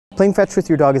Playing fetch with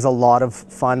your dog is a lot of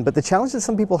fun, but the challenge that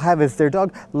some people have is their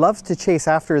dog loves to chase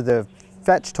after the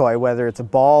fetch toy, whether it's a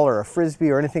ball or a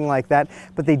frisbee or anything like that,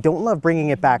 but they don't love bringing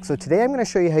it back. So today I'm going to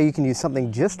show you how you can use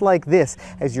something just like this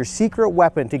as your secret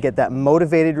weapon to get that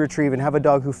motivated retrieve and have a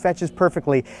dog who fetches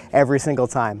perfectly every single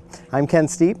time. I'm Ken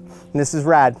Steep, and this is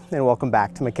Rad, and welcome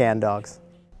back to McCann Dogs.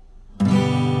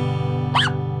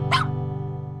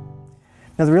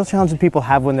 Now, the real challenge that people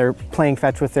have when they're playing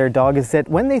fetch with their dog is that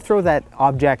when they throw that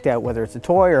object out, whether it's a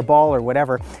toy or a ball or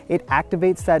whatever, it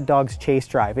activates that dog's chase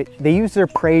drive. They use their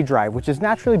prey drive, which is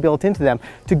naturally built into them,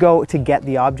 to go to get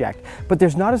the object. But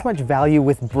there's not as much value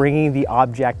with bringing the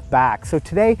object back. So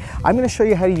today, I'm going to show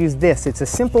you how to use this. It's a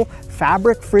simple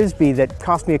fabric frisbee that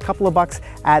cost me a couple of bucks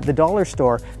at the dollar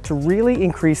store to really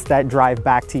increase that drive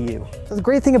back to you. So the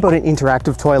great thing about an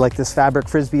interactive toy like this fabric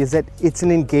frisbee is that it's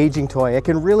an engaging toy. It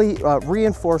can really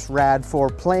reinforce Rad for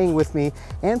playing with me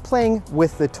and playing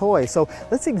with the toy. So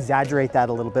let's exaggerate that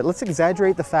a little bit. Let's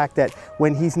exaggerate the fact that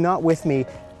when he's not with me,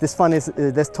 this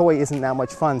toy isn't that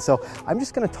much fun. So I'm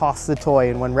just gonna toss the toy,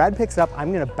 and when Rad picks it up,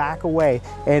 I'm gonna back away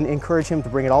and encourage him to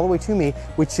bring it all the way to me,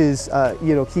 which is,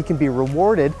 he can be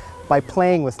rewarded by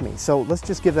playing with me. So let's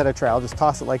just give that a try. I'll just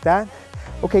toss it like that.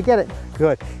 Okay, get it,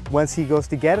 good. Once he goes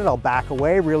to get it, I'll back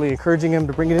away, really encouraging him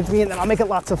to bring it into me, and then I'll make it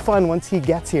lots of fun once he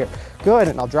gets here. Good,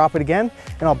 and I'll drop it again,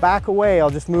 and I'll back away. I'll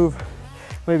just move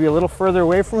maybe a little further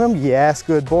away from him. Yes,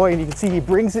 good boy, and you can see he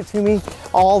brings it to me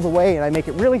all the way, and I make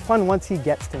it really fun once he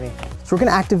gets to me. So we're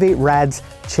gonna activate Rad's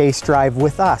chase drive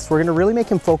with us. We're gonna really make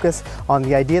him focus on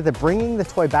the idea that bringing the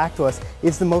toy back to us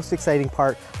is the most exciting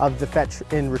part of the fetch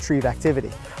and retrieve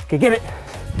activity. Okay, get it.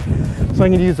 So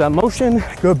I'm gonna use that motion.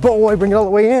 Good boy, bring it all the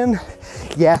way in.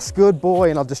 Yes, good boy,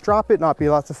 and I'll just drop it, not be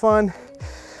lots of fun.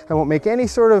 I won't make any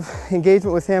sort of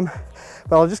engagement with him,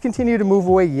 but I'll just continue to move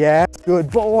away. Yes, good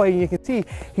boy. And you can see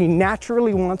he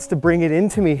naturally wants to bring it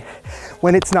into me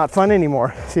when it's not fun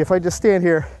anymore. See, if I just stand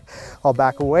here, I'll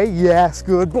back away. Yes,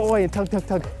 good boy, and tug, tug,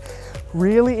 tug.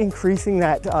 Really increasing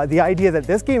that, the idea that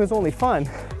this game is only fun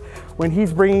when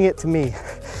he's bringing it to me.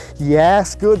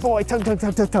 Yes, good boy, tug, tug,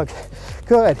 tug, tug, tug.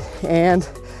 Good, and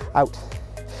out.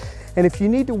 And if you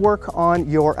need to work on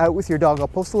your out with your dog, I'll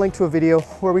post a link to a video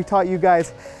where we taught you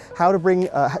guys how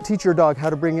to teach your dog how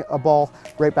to bring a ball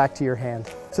right back to your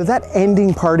hand. So that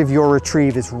ending part of your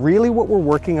retrieve is really what we're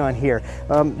working on here.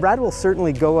 Rad will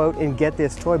certainly go out and get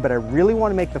this toy, but I really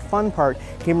want to make the fun part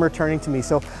him returning to me.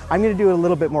 So I'm going to do it a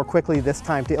little bit more quickly this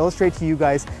time to illustrate to you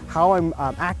guys how I'm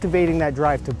activating that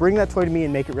drive to bring that toy to me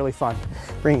and make it really fun.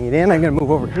 Bringing it in, I'm going to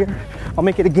move over here. I'll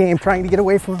make it a game, trying to get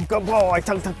away from him. Good boy,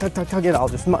 tug, tug, tug, tug, tug it.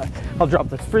 I'll drop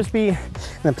this frisbee and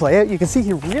then play out. You can see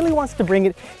he really wants to bring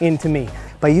it into me.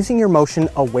 By using your motion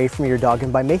away from your dog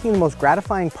and by making the most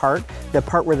gratifying part, the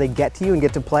part where they get to you and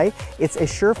get to play, it's a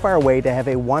surefire way to have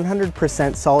a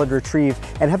 100% solid retrieve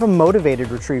and have a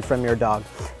motivated retrieve from your dog.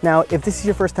 Now, if this is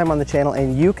your first time on the channel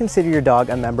and you consider your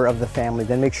dog a member of the family,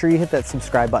 then make sure you hit that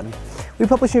subscribe button. We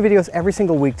publish new videos every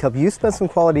single week to help you spend some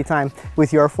quality time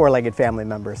with your four-legged family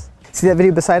members. See that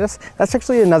video beside us? That's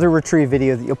actually another retrieve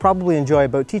video that you'll probably enjoy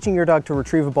about teaching your dog to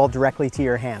retrieve a ball directly to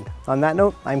your hand. On that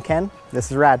note, I'm Ken, this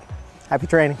is Rad. Happy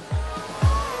training.